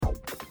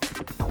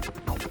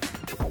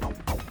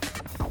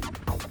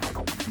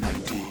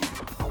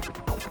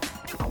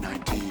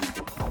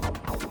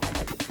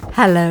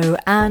Hello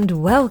and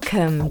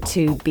welcome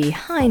to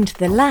Behind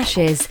the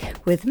Lashes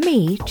with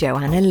me,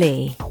 Joanna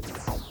Lee.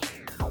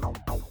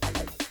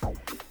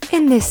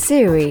 In this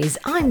series,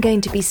 I'm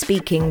going to be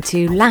speaking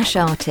to lash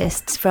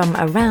artists from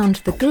around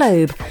the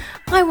globe.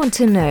 I want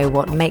to know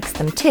what makes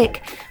them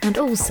tick and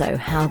also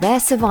how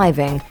they're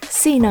surviving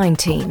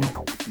C19.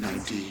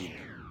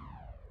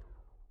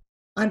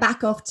 I'm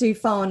back off to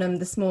Farnham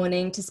this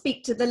morning to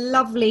speak to the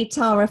lovely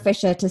Tara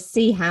Fisher to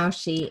see how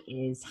she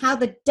is. How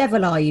the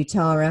devil are you,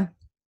 Tara?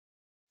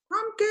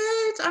 I'm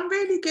good. I'm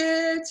really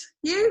good.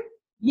 You?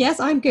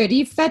 Yes, I'm good. Are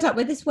you fed up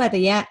with this weather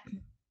yet?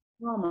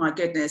 Oh my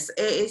goodness.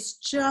 It is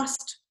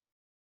just,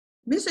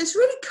 it's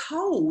really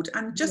cold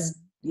and just,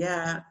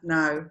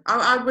 no.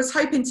 I was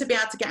hoping to be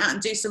able to get out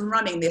and do some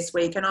running this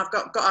week, and I've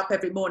got up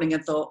every morning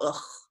and thought,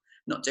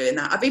 not doing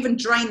that. I've even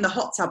drained the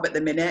hot tub at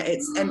the minute.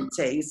 It's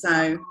empty.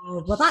 So,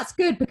 well, that's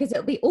good because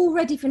it'll be all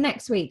ready for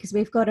next week because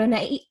we've got an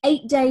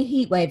 8-day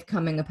heat wave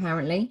coming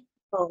apparently.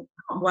 Oh,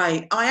 can't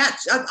wait.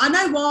 I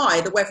know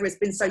why the weather has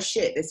been so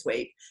shit this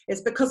week.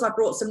 It's because I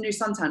brought some new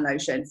suntan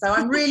lotion. So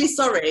I'm really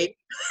sorry,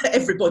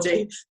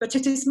 everybody, but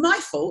it is my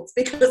fault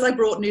because I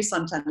brought new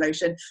suntan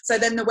lotion. So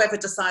then the weather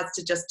decides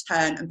to just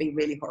turn and be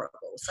really horrible.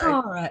 So,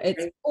 all right,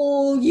 it's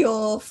all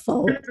your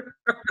fault.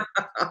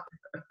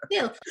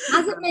 Still,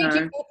 has it made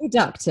you more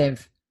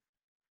productive?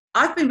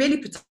 I've been really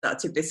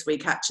productive this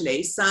week,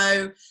 actually.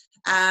 So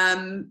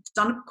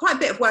done quite a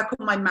bit of work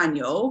on my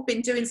manual,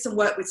 been doing some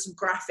work with some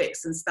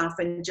graphics and stuff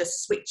and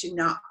just switching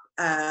up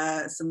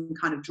some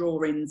kind of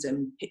drawings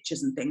and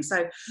pictures and things.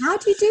 So how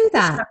do you do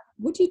that?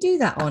 Would you do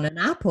that on an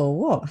app or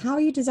what? How are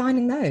you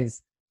designing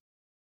those?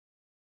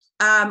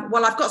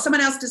 Well, I've got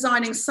someone else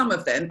designing some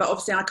of them, but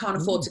obviously I can't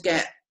afford to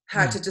get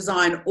her to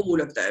design all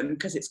of them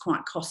because it's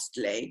quite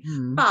costly.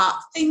 But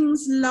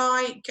things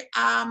like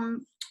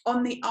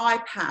on the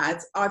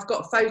iPad, I've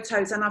got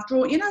photos and I've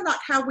drawn, like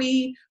how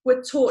we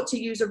were taught to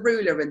use a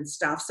ruler and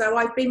stuff. So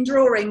I've been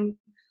drawing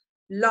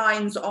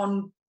lines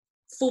on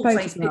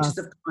full-face pictures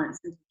of clients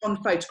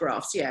on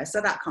photographs. Yeah, so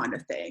that kind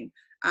of thing.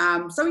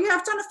 So yeah,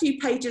 I've done a few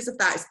pages of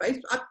that.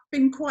 I've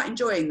been quite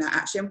enjoying that,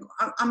 actually.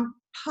 I'm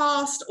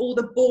past all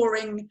the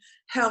boring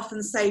health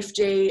and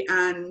safety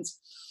and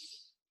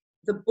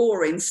the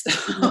boring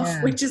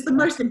stuff, which is the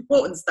most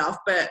important stuff,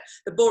 but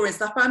the boring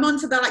stuff. I'm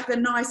onto the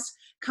nice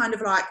kind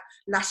of like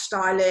lash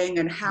styling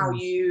and how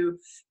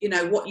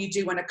what you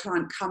do when a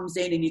client comes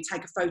in and you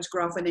take a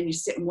photograph and then you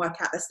sit and work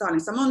out their styling.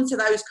 So I'm onto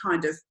those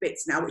kind of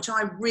bits now, which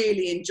I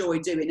really enjoy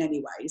doing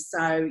anyway.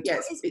 So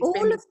yes, it's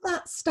all of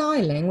that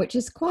styling, which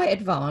is quite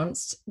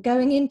advanced,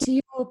 going into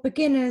your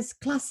beginner's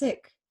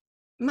classic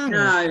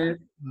manual.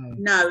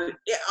 No,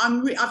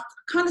 I'm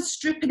kind of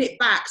stripping it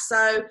back.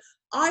 So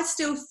I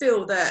still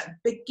feel that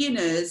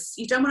beginners,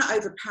 you don't want to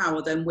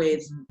overpower them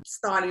with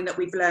styling that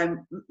we've learned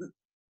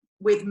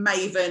with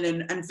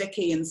Maven and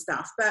Vicky and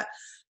stuff, but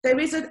there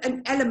is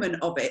an element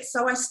of it.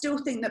 So I still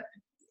think that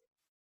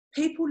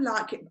people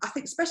like it. I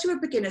think especially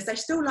with beginners, they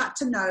still like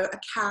to know a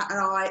cat, an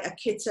eye, a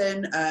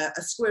kitten, a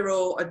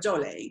squirrel, a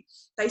dolly.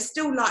 They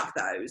still like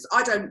those.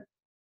 I don't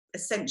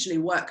essentially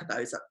work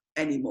those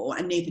anymore,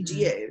 and neither do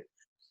you.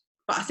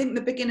 But I think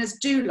the beginners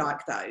do like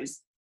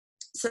those.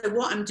 So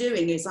what I'm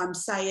doing is I'm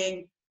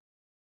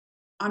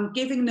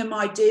giving them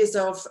ideas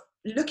of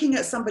looking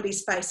at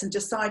somebody's face and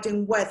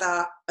deciding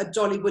whether a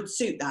dolly would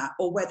suit that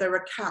or whether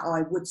a cat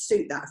eye would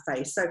suit that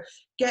face.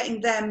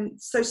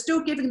 So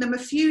still giving them a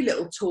few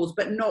little tools,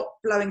 but not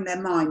blowing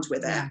their mind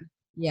with it.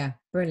 Yeah,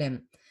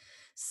 brilliant.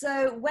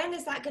 So when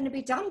is that going to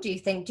be done, do you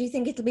think? Do you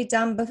think it'll be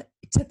done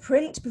to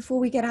print before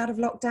we get out of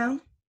lockdown?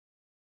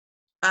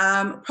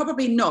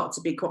 Probably not,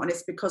 to be quite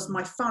honest, because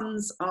my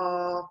funds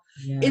are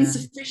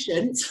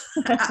insufficient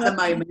at the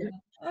moment.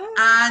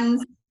 And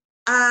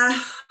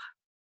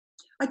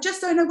I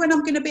just don't know when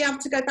I'm going to be able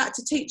to go back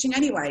to teaching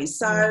anyway.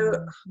 So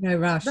no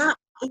rush.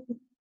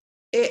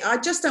 I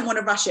just don't want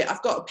to rush it.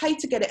 I've got to pay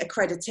to get it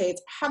accredited.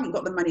 I haven't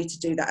got the money to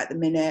do that at the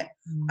minute.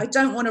 I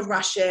don't want to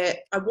rush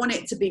it. I want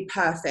it to be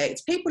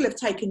perfect. People have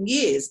taken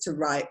years to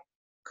write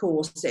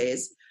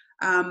courses.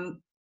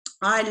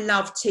 I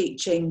love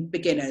teaching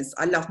beginners.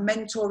 I love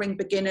mentoring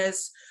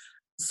beginners.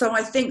 So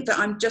I think that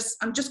I'm just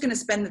going to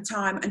spend the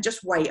time and just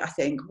wait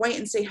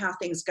and see how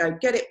things go,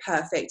 get it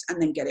perfect and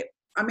then get it.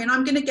 I mean,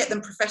 I'm going to get them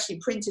professionally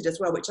printed as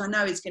well, which I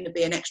know is going to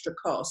be an extra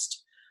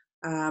cost.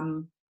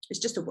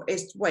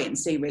 It's wait and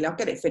see, really. I'll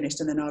get it finished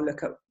and then I'll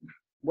look at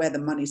where the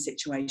money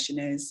situation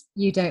is.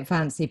 You don't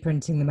fancy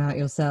printing them out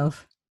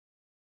yourself?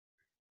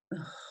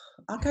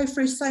 I go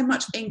through so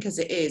much ink as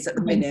it is at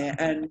the minute,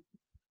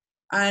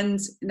 and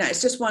no,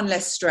 it's just one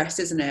less stress,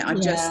 isn't it?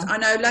 I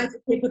know loads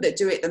of people that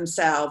do it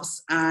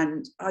themselves,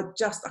 and I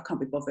can't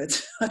be bothered.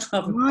 I'd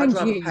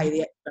rather pay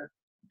the extra.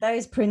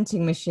 Those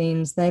printing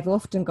machines, they've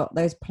often got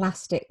those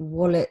plastic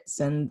wallets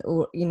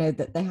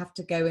that they have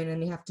to go in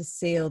and you have to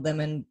seal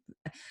them,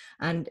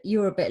 and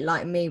you're a bit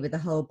like me with the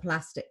whole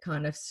plastic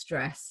kind of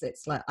stress.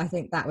 It's like, I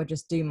think that would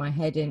just do my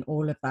head in,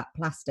 all of that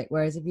plastic.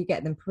 Whereas if you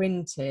get them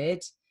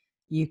printed,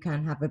 you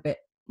can have a bit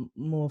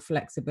more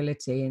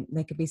flexibility and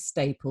they could be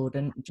stapled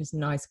and just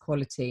nice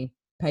quality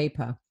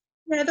paper.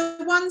 Yeah,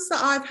 the ones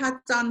that I've had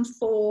done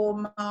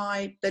for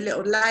the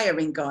little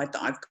layering guide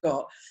that I've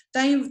got,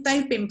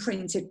 they've been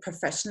printed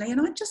professionally, and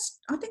I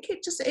think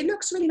it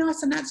looks really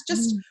nice, and that's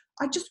just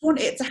I just want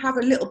it to have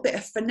a little bit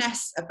of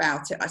finesse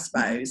about it, I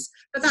suppose.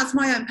 But that's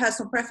my own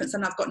personal preference,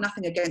 and I've got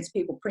nothing against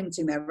people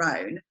printing their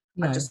own.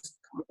 No. I just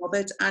can't be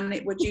bothered, and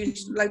it would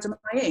use loads of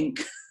my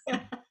ink.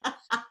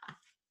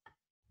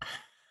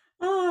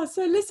 Oh,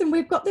 so listen,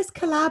 we've got this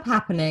collab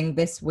happening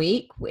this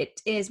week.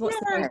 It is, what's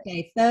the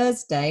day?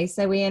 Thursday.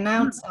 So we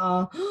announce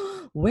our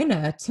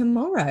winner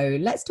tomorrow.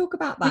 Let's talk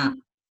about that.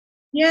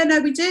 Yeah, no,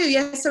 we do.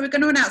 Yeah, so we're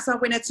going to announce our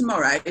winner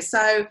tomorrow.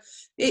 So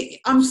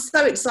I'm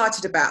so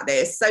excited about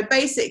this. So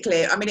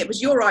basically, I mean, it was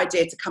your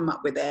idea to come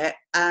up with it.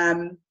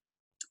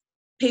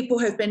 People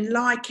have been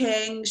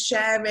liking,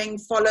 sharing,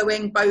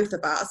 following both of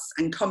us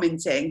and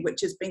commenting,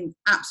 which has been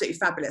absolutely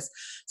fabulous.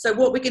 So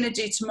what we're going to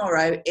do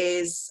tomorrow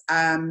is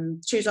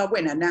choose our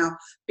winner. Now,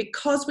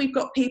 because we've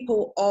got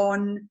people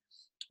on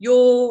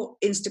your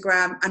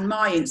Instagram and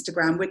my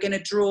Instagram, we're going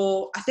to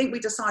draw, I think we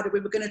decided we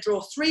were going to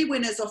draw 3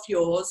 winners off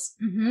yours,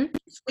 3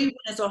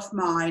 winners off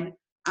mine,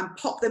 and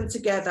pop them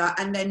together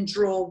and then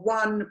draw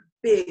one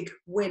big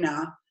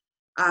winner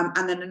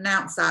and then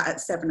announce that at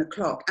 7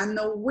 o'clock. And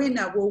the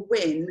winner will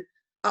win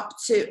up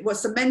to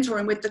some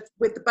mentoring with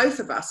the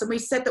both of us, and we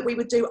said that we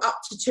would do up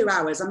to 2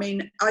 hours. I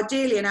mean,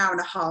 ideally an hour and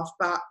a half,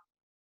 but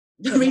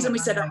the reason we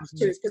said up to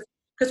 2 is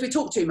because we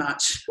talk too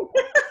much.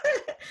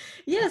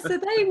 Yeah, so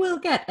they will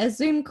get a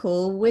Zoom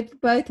call with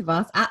both of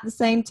us at the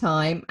same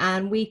time,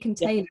 and we can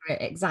tailor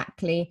it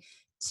exactly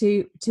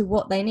to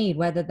what they need,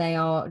 whether they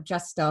are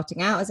just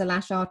starting out as a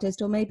lash artist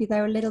or maybe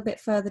they're a little bit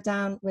further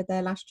down with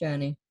their lash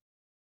journey.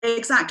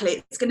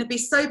 Exactly. It's going to be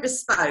so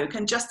bespoke,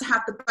 and just to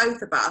have the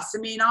both of us. I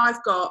mean,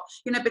 I've got,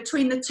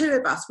 between the two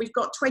of us, we've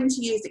got 20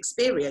 years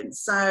experience.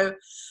 So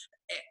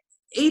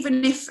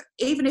even if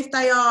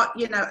they are,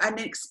 an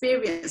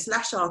experienced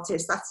lash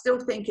artist, I still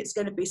think it's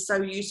going to be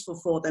so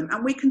useful for them.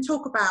 And we can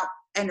talk about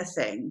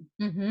anything.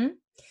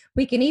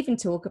 We can even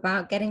talk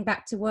about getting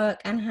back to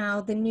work and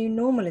how the new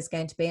normal is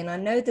going to be. And I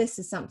know this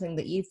is something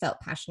that you felt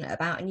passionate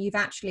about, and you've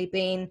actually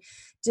been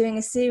doing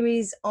a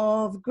series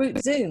of group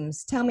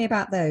Zooms. Tell me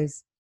about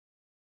those.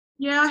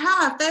 Yeah, I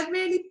have.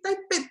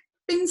 They've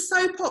been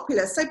so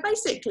popular. So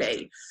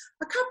basically,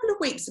 a couple of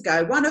weeks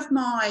ago, one of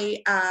my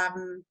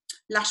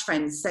lash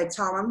friends said,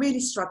 Tara, I'm really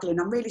struggling.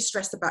 I'm really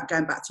stressed about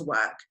going back to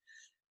work.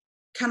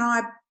 Can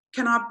I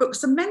book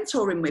some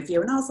mentoring with you?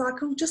 And I was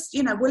like, oh, just,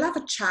 we'll have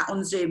a chat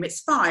on Zoom.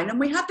 It's fine. And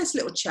we had this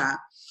little chat.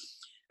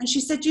 And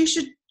she said, you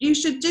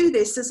should do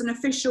this as an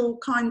official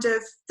kind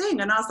of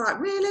thing. And I was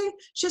like, really?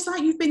 She's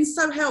like, you've been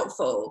so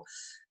helpful.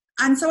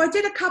 And so I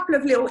did a couple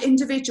of little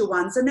individual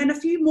ones, and then a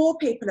few more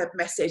people have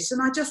messaged.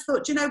 And I just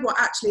thought, you know what,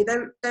 actually,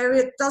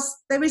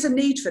 there is a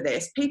need for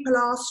this. People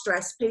are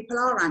stressed. People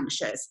are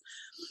anxious.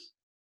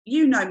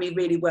 You know me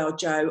really well,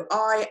 Jo.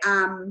 I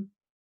am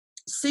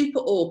super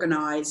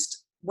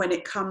organised when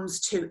it comes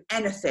to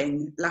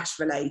anything lash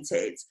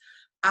related.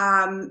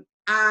 And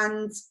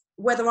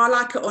whether I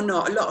like it or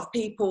not, a lot of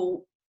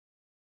people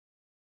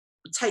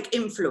take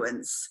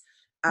influence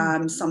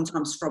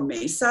sometimes from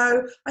me.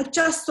 So I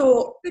just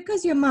thought,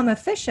 because you're Mama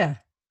Fisher.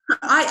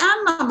 I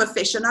am Mama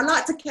Fisher, and I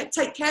like to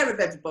take care of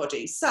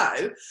everybody.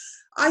 So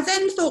I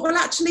then thought, well,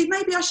 actually,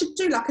 maybe I should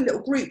do like a little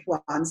group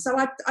one. So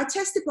I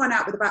tested one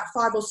out with about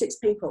 5 or 6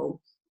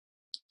 people,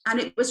 and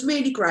it was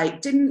really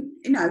great.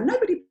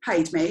 Nobody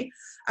paid me.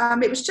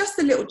 It was just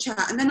a little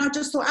chat, and then I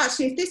just thought,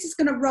 actually, if this is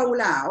going to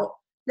roll out,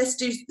 let's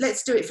do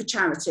it for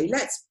charity.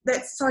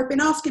 So I've been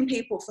asking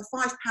people for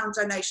 £5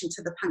 donation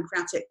to the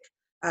Pancreatic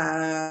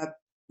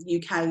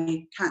UK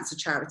cancer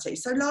charity.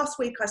 So last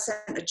week I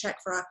sent a cheque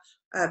for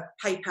a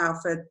PayPal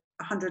for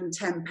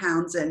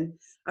 £110, and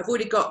I've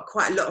already got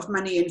quite a lot of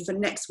money in for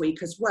next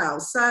week as well.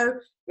 So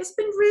it's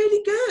been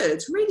really good,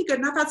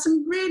 and I've had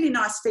some really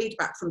nice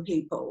feedback from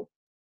people.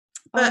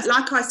 But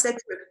like I said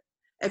to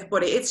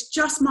everybody, it's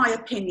just my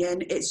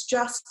opinion, it's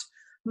just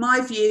my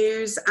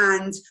views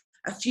and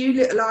a few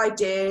little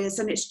ideas,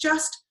 and it's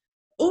just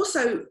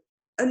also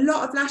a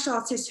lot of lash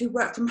artists who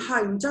work from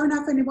home don't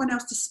have anyone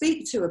else to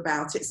speak to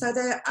about it. So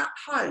they're at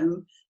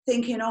home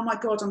thinking, oh my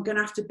God, I'm going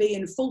to have to be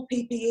in full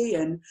PPE,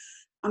 and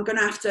I'm going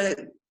to have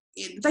to,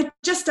 they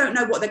just don't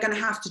know what they're going to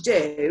have to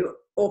do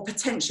or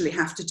potentially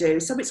have to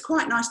do. So it's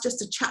quite nice just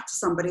to chat to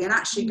somebody and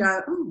actually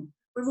go, oh,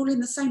 we're all in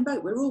the same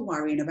boat. We're all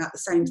worrying about the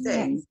same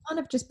thing. It's kind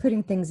of just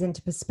putting things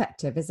into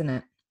perspective, isn't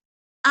it?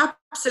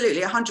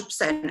 Absolutely,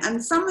 100%.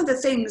 And some of the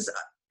things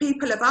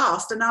people have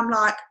asked, and I'm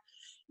like,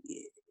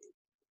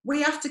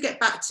 we have to get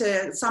back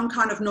to some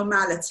kind of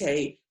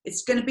normality.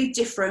 It's going to be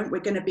different. We're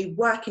going to be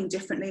working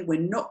differently. We're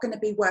not going to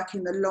be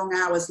working the long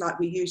hours like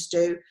we used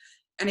to.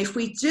 And if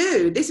we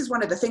do, this is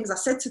one of the things I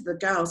said to the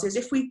girls, is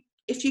if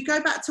you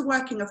go back to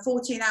working a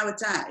 14-hour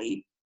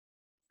day,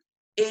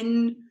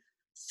 in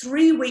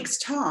 3 weeks'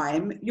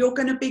 time, you're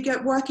going to be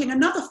working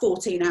another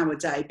 14-hour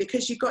day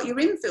because you've got your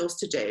infills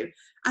to do.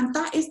 And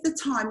that is the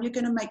time you're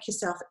going to make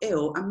yourself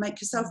ill and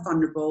make yourself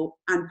vulnerable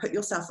and put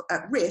yourself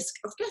at risk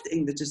of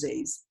getting the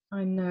disease.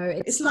 I know.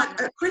 It's like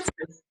at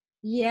Christmas.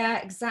 Yeah,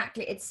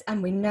 exactly.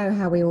 And we know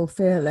how we all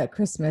feel at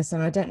Christmas.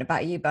 And I don't know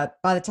about you, but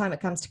by the time it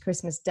comes to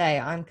Christmas Day,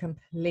 I'm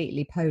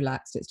completely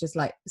polaxed. It's just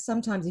like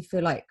sometimes you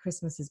feel like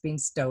Christmas has been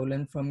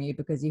stolen from you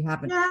because you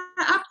haven't. Yeah,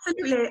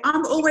 absolutely.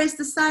 I'm always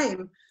the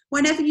same.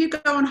 Whenever you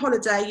go on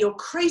holiday, you're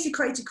crazy,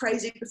 crazy,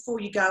 crazy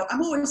before you go.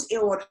 I'm always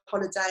ill on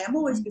holiday. I'm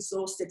always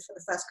exhausted for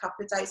the first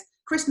couple of days.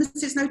 Christmas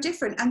is no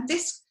different. And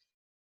this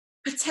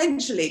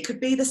potentially could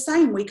be the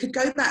same. We could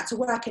go back to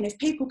work, and if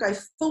people go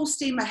full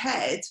steam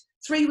ahead,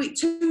 2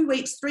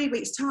 weeks, 3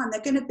 weeks time,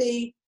 they're going to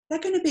be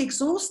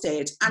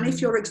exhausted. And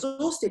if you're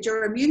exhausted,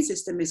 your immune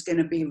system is going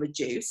to be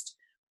reduced,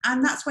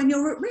 and that's when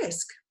you're at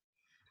risk.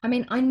 I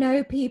mean, I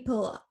know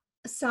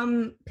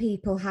some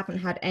people haven't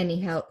had any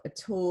help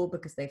at all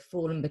because they've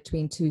fallen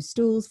between two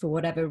stools for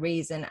whatever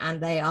reason,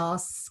 and they are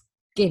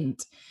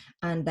skint,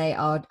 and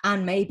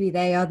maybe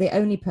they are the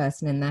only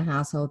person in their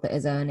household that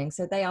is earning.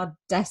 So they are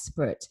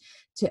desperate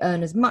to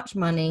earn as much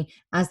money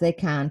as they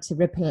can to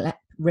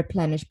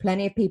replenish.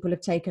 Plenty of people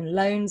have taken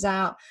loans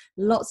out.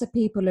 Lots of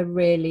people are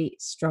really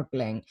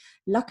struggling.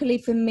 Luckily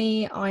for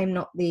me, I'm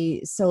not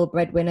the sole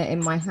breadwinner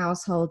in my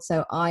household,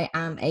 so I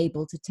am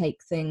able to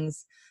take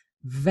things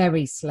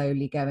very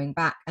slowly going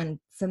back. And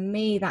for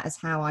me, that is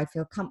how I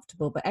feel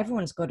comfortable. But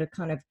everyone's got to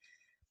kind of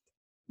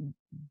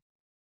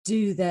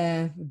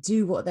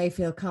do what they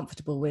feel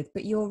comfortable with.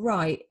 But you're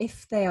right,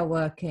 if they are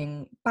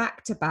working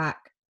back to back,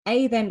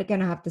 then they're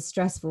going to have the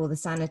stress for the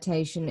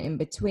sanitation in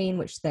between,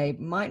 which they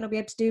might not be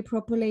able to do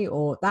properly,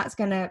 or that's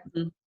going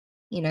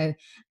to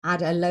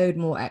add a load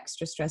more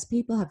extra stress.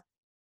 People have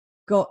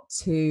got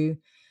to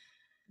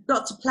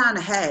plan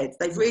ahead.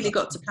 They've really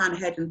got to plan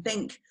ahead and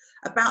think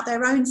about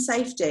their own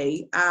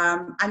safety.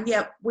 And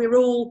yet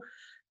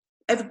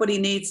everybody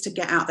needs to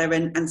get out there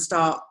and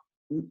start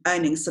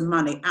earning some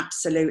money,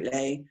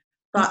 absolutely.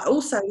 But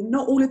also,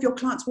 not all of your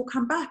clients will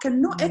come back,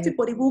 and not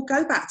everybody will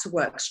go back to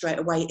work straight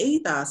away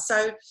either.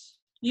 So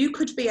you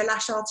could be a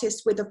lash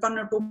artist with a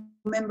vulnerable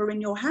member in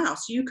your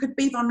house. You could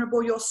be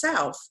vulnerable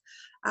yourself.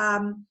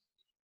 A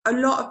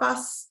lot of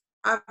us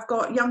have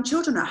got young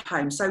children at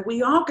home, so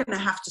we are going to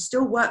have to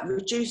still work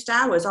reduced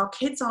hours. Our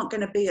kids aren't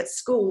going to be at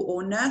school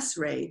or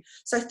nursery.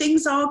 So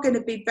things are going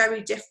to be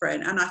very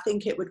different. And I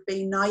think it would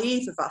be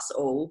naive of us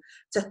all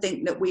to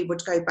think that we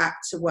would go back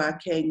to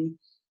working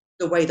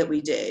the way that we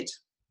did.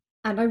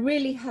 And I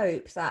really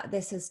hope that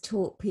this has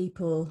taught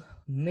people,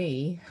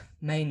 me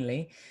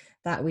mainly,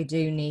 that we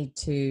do need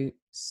to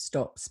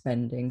stop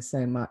spending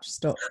so much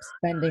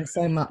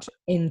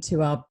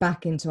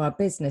back into our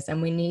business,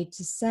 and we need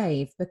to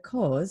save,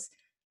 because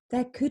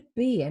there could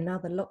be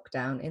another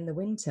lockdown in the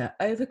winter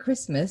over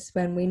Christmas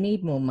when we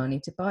need more money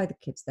to buy the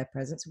kids their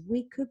presents.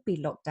 We could be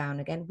locked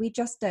down again. We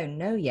just don't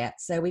know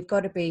yet. So we've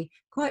got to be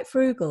quite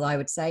frugal, I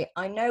would say.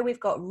 I know we've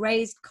got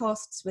raised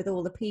costs with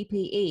all the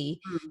PPE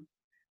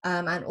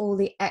and all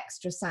the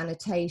extra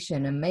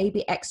sanitation and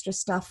maybe extra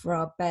stuff for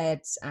our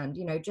beds, and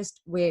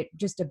we're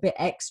just a bit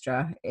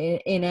extra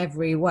in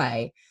every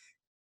way.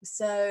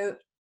 So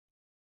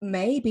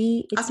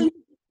maybe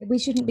we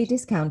shouldn't be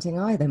discounting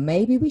either.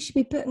 Maybe we should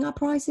be putting our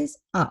prices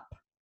up.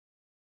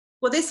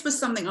 Well, this was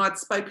something I'd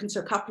spoken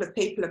to a couple of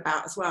people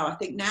about as well. I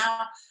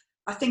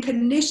think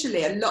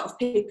initially a lot of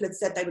people had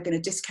said they were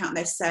going to discount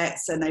their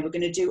sets and they were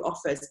going to do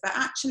offers, but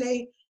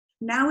actually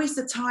now is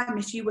the time.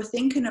 If you were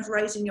thinking of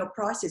raising your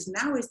prices,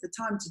 now is the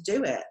time to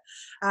do it.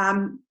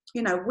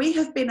 We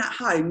have been at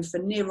home for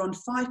near on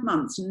 5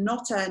 months,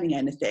 not earning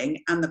anything.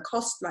 And the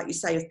cost, like you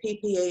say, of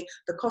PPE,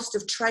 the cost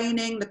of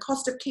training, the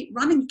cost of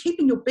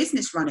keeping your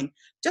business running.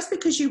 Just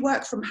because you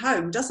work from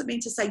home doesn't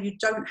mean to say you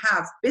don't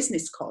have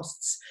business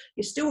costs.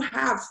 You still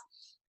have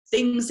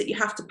things that you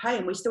have to pay,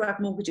 and we still have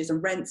mortgages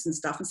and rents and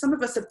stuff. And some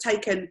of us have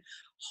taken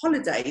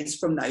holidays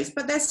from those,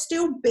 but there's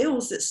still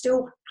bills that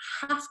still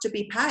have to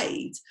be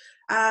paid.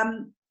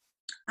 And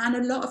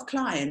a lot of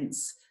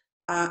clients,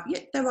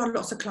 there are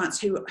lots of clients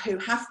who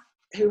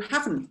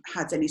haven't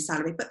had any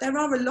salary, but there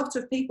are a lot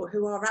of people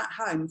who are at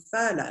home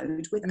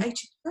furloughed with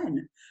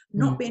 80%,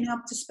 not being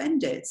able to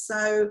spend it.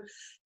 So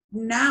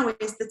now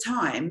is the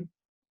time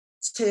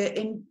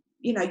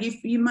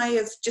you may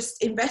have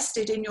just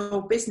invested in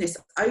your business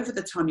over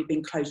the time you've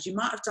been closed. You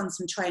might have done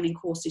some training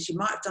courses, you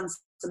might have done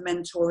some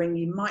mentoring,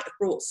 you might have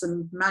brought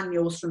some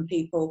manuals from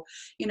people.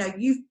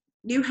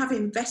 You have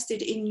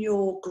invested in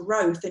your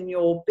growth and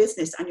your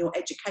business and your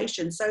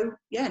education. So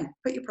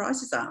put your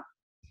prices up.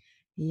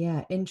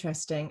 Yeah,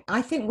 interesting.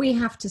 I think we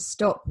have to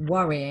stop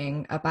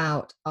worrying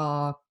about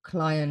our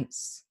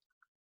clients'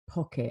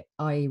 pocket,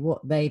 i.e.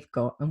 what they've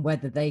got and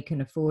whether they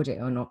can afford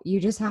it or not. You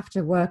just have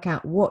to work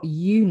out what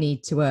you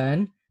need to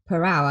earn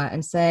per hour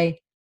and say,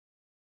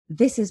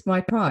 this is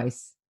my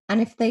price. And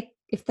if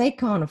they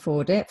can't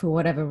afford it for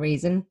whatever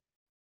reason,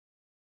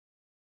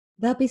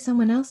 there'll be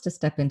someone else to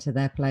step into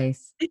their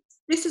place.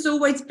 This has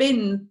always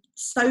been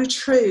so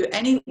true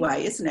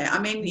anyway, isn't it? I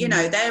mean,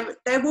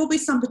 there will be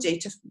somebody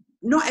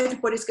not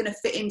everybody's going to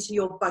fit into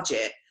your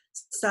budget.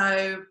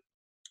 So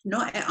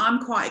I'm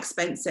quite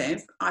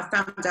expensive. I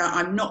found out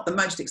I'm not the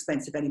most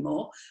expensive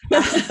anymore.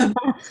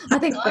 I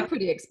think I'm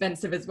pretty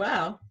expensive as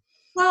well.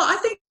 Well, I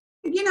think,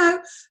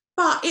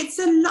 but it's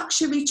a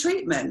luxury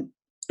treatment.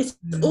 It's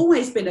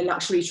always been a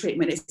luxury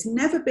treatment. It's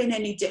never been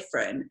any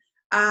different.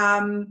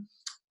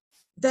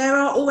 There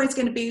are always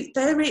going to be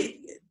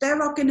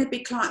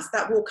clients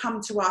that will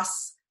come to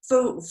us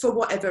for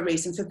whatever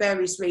reason, for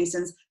various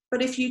reasons.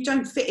 But if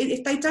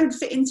they don't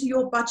fit into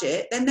your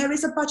budget, then there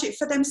is a budget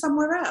for them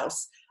somewhere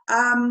else.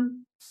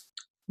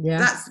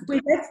 That's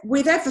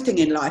with everything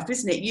in life,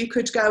 isn't it? You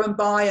could go and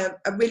buy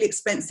a really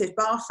expensive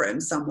bathroom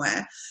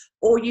somewhere,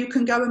 or you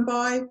can go and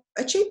buy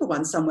a cheaper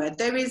one somewhere.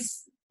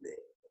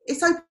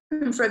 It's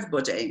open for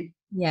everybody.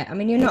 Yeah, I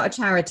mean, you're not a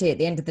charity at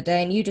the end of the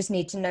day, and you just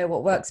need to know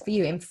what works for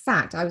you. In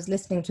fact, I was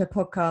listening to a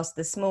podcast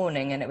this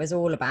morning, and it was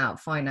all about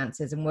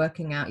finances and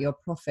working out your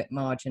profit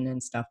margin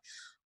and stuff.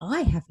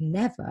 I have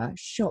never,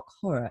 shock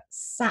horror,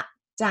 sat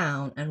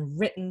down and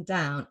written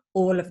down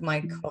all of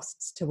my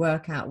costs to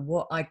work out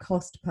what I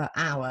cost per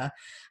hour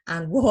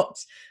and what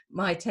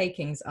my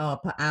takings are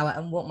per hour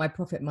and what my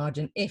profit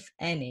margin, if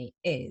any,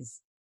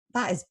 is.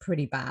 That is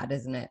pretty bad,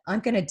 isn't it? I'm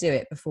going to do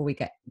it before we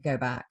go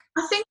back.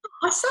 I think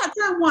I sat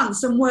down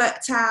once and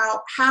worked out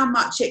how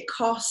much it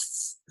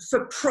costs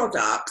for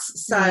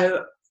products.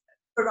 So,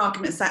 for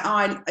argument's sake,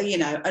 an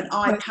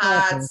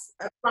iPad,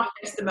 a rough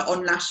estimate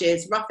on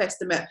lashes, a rough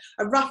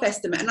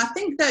estimate. And I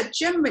think that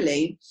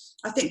generally,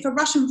 for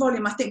Russian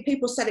volume, I think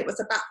people said it was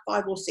about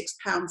 £5 or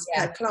 £6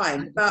 per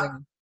client. But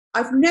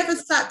I've never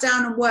sat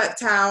down and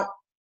worked out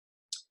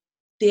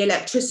the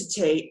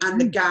electricity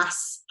and the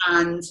gas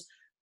and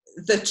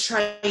the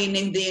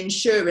training, the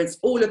insurance,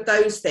 all of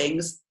those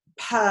things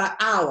per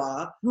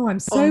hour. Oh,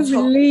 I'm so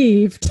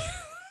relieved.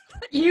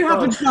 You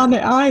haven't done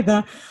it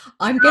either.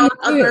 I'm going to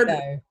do it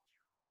though.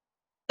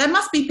 There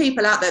must be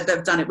people out there that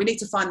have done it. We need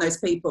to find those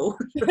people.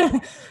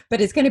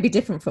 But it's going to be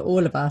different for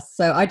all of us.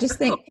 So I just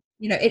think,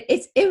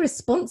 it's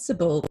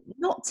irresponsible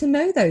not to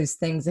know those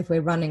things if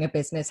we're running a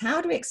business.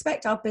 How do we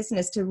expect our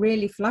business to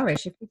really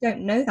flourish if we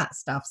don't know that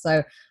stuff?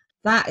 So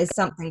that is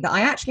something that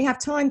I actually have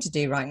time to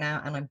do right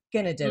now, and I'm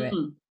going to do it.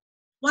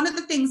 One of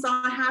the things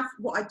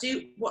what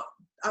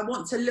I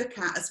want to look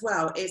at as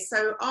well is,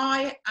 so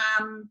I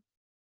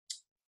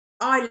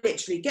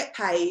literally get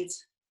paid,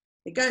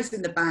 it goes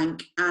in the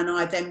bank, and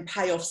I then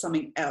pay off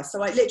something else.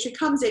 So it literally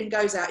comes in,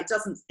 goes out. It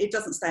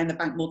doesn't stay in the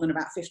bank more than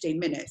about 15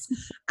 minutes.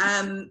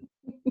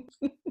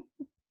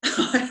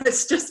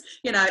 It's just,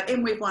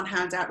 in with one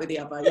hand, out with the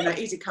other,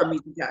 easy come,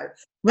 easy go.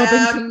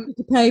 Robin,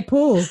 to pay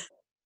Paul.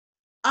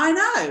 I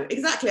know,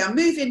 exactly. I'm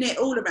moving it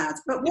all around.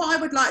 But what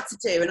I would like to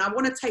do, and I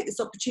want to take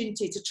this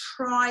opportunity to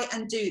try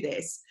and do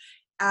this,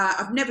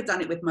 I've never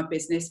done it with my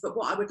business, but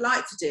what I would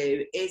like to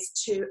do is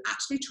to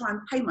actually try and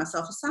pay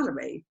myself a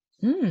salary.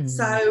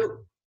 So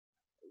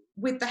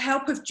with the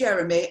help of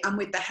Jeremy and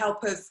with the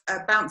help of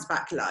a bounce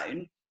back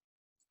loan,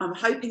 I'm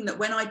hoping that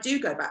when I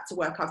do go back to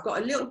work, I've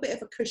got a little bit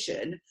of a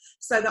cushion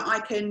so that I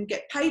can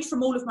get paid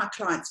from all of my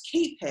clients,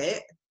 keep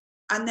it,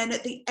 and then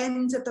at the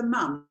end of the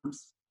month,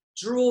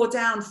 draw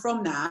down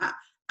from that.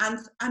 And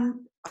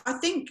I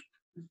think,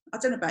 I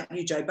don't know about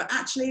you, Joe, but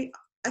actually,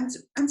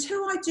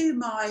 until I do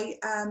my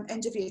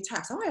end of year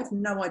tax, I have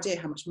no idea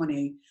how much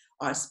money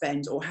I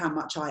spend or how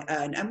much I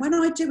earn. And when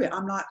I do it,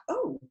 I'm like,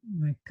 oh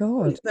my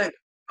God, quite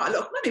a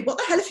lot of money. What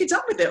the hell have you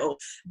done with it all?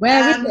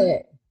 Where is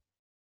it?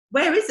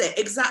 Where is it?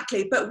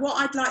 Exactly. But what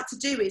I'd like to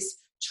do is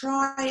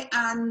try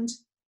and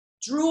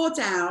draw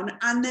down,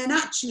 and then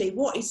actually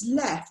what is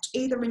left,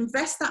 either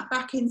invest that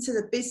back into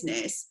the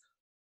business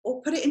or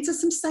put it into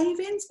some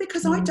savings,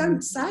 because I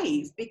don't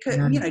save, because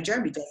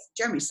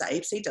Jeremy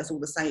saves, he does all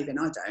the saving,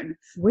 I don't.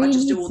 We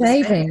need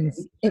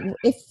savings.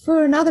 If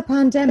for another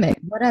pandemic,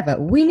 whatever,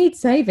 we need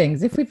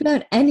savings. If we've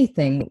learned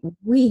anything,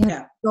 we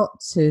have got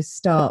to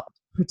start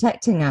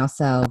protecting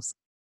ourselves.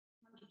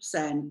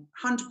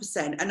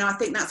 100%. And I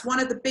think that's one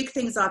of the big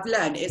things I've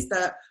learned, is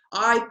that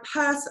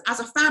as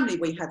a family,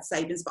 we had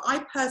savings, but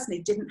I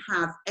personally didn't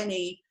have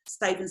any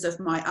savings of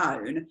my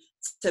own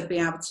to be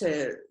able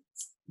to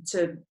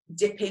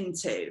dip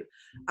into.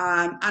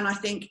 And I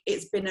think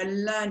it's been a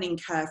learning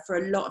curve for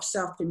a lot of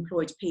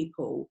self-employed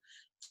people,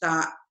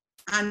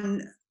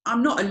 and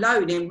I'm not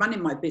alone in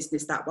running my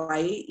business that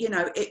way.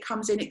 It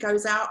comes in, it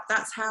goes out.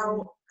 That's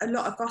how a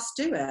lot of us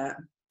do it.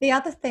 The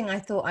other thing I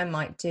thought I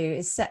might do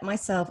is set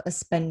myself a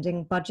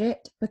spending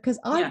budget, because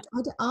I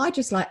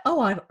just like,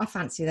 I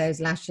fancy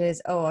those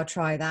lashes. Oh, I'll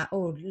try that.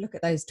 Oh, look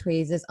at those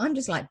tweezers. I'm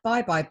just like,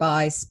 buy,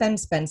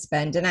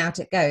 spend, and out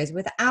it goes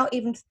without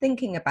even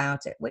thinking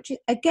about it, which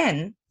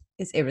again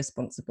is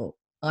irresponsible,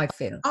 I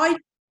feel.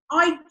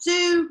 I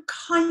do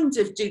kind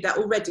of do that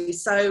already.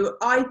 So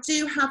I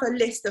do have a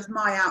list of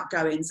my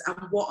outgoings and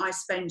what I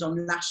spend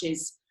on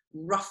lashes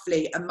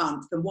roughly a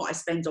month, and what I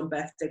spend on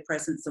birthday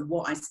presents and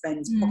what I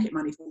spend pocket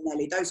money for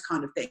Nelly, those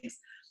kind of things.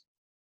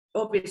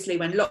 Obviously,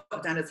 when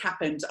lockdown has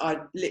happened,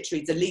 I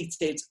literally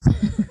deleted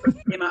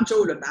pretty much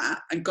all of that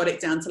and got it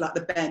down to like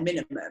the bare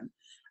minimum.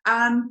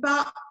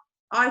 But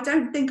I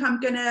don't think I'm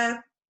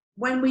gonna,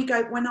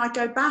 when I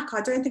go back,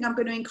 I don't think I'm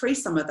going to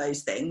increase some of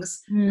those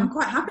things. I'm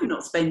quite happy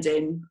not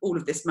spending all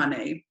of this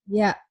money.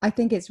 Yeah, I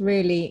think it's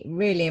really,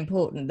 really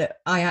important that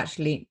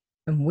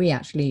we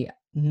actually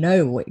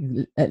know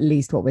at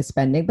least what we're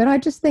spending. But I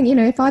just think,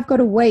 if I've got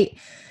to wait,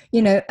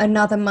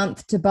 another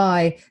month to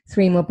buy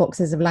 3 more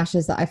boxes of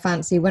lashes that I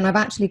fancy, when I've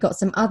actually got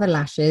some other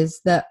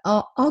lashes that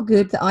are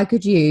good that I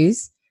could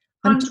use,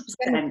 I'm just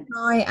going to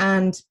try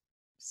and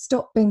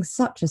stop being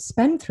such a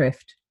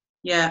spendthrift.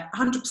 Yeah,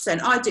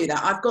 100%. I do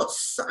that. I've got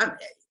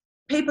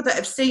people that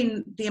have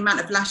seen the amount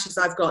of lashes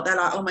I've got. They're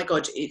like, oh my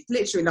God, it's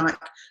literally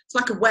it's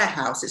like a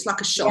warehouse. It's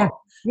like a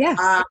shop.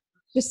 Yeah.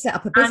 Just set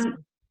up a business.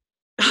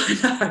 I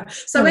know.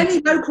 So any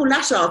local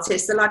lash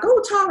artists are like,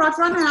 oh, Tara, I've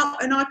run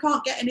out and I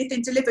can't get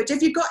anything delivered.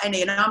 Have you got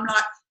any? And I'm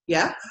like,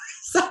 yeah.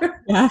 So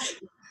yeah.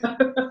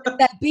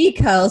 They're B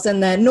curls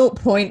and they're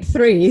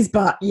 0.3s,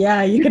 but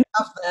yeah, you can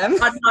have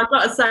them. I've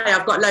got to say,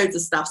 I've got loads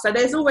of stuff. So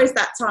there's always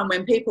that time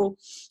when people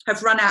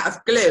have run out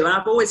of glue, and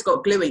I've always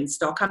got glue in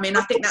stock. I mean,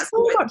 I think that's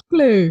so much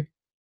glue.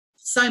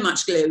 So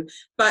much glue,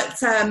 but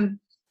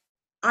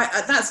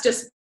that's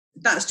just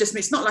me.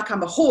 It's not like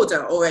I'm a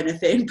hoarder or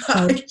anything,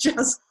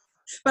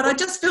 but I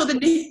just feel the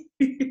need.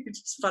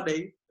 It's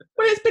funny.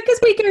 Well, it's because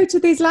we go to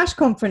these lash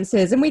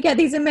conferences and we get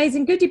these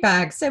amazing goodie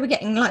bags. So we're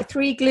getting like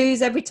 3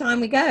 glues every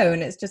time we go,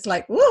 and it's just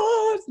like,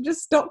 whoa, it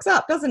just stocks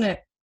up, doesn't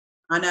it?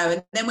 I know.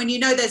 And then when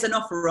there's an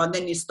offer on,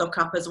 then you stock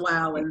up as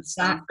well and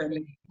stuff.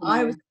 And,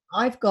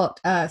 I've got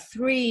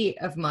 3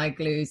 of my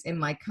glues in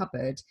my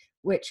cupboard,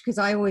 because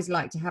I always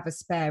like to have a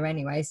spare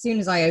anyway. As soon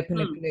as I open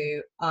a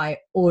glue, I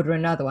order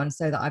another one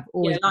so that I've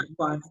always got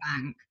one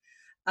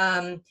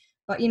bank.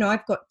 But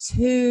I've got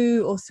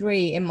 2 or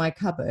 3 in my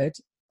cupboard,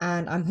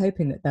 and I'm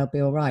hoping that they'll be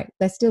all right.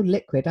 They're still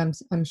liquid.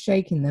 I'm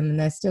shaking them, and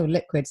they're still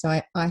liquid.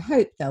 So I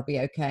hope they'll be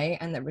okay,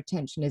 and that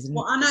retention isn't.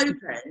 Well,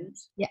 unopened.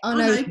 Yeah,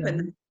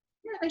 unopened.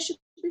 Yeah, they should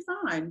be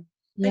fine.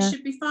 They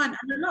should be fine.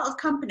 And a lot of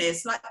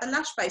companies, like the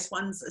lash-based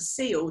ones, are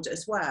sealed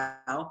as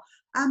well.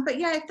 But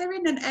yeah, if they're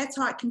in an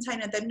airtight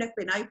container, they've never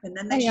been opened,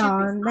 then they should be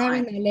fine. They're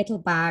in their little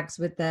bags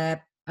with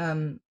their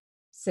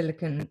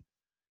silicone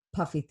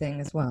puffy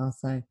thing as well.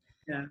 So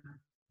yeah.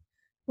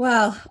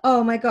 Well,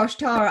 oh my gosh,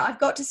 Tara, I've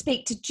got to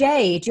speak to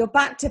Jade. You're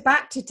back to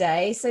back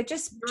today. So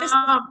just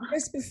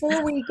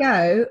before we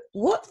go,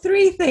 what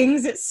 3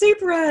 things? It's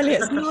super early.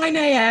 It's 9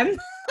 a.m.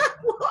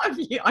 What have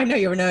you? I know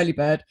you're an early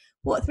bird.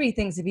 What 3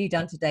 things have you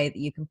done today that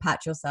you can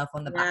pat yourself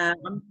on the back?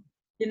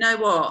 You know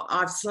what?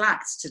 I've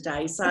slacked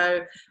today.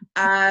 So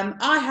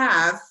I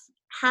have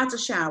had a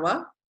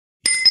shower.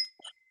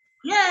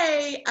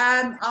 Yay!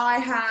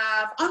 I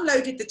have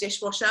unloaded the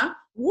dishwasher.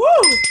 Woo!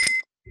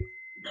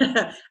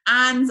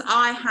 And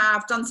I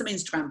have done some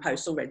Instagram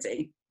posts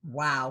already.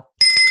 Wow.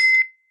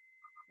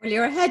 Well,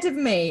 you're ahead of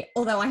me,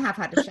 although I have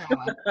had a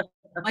shower.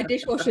 My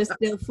dishwasher's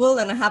still full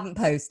and I haven't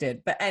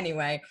posted. But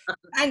anyway,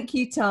 thank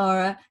you,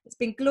 Tara. It's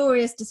been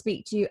glorious to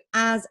speak to you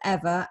as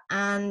ever.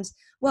 And,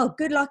 well,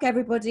 good luck,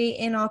 everybody,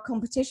 in our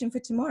competition for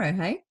tomorrow,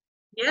 hey?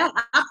 Yeah,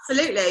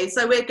 absolutely.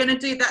 So we're going to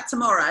do that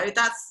tomorrow.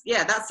 That's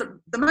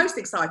the most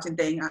exciting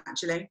thing,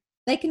 actually.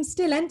 They can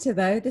still enter,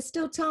 though. There's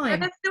still time. Yeah,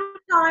 there's still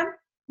time.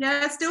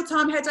 Yeah, still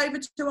time. Head over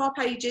to our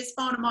pages,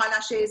 Farnham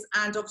Eyelashes,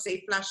 and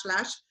obviously Flash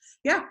Lash.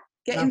 Yeah,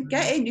 get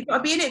in. You've got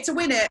to be in it to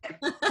win it.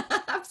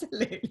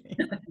 Absolutely.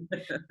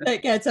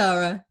 Take care,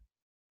 Tara.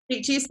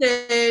 Speak to you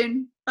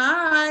soon.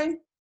 Bye.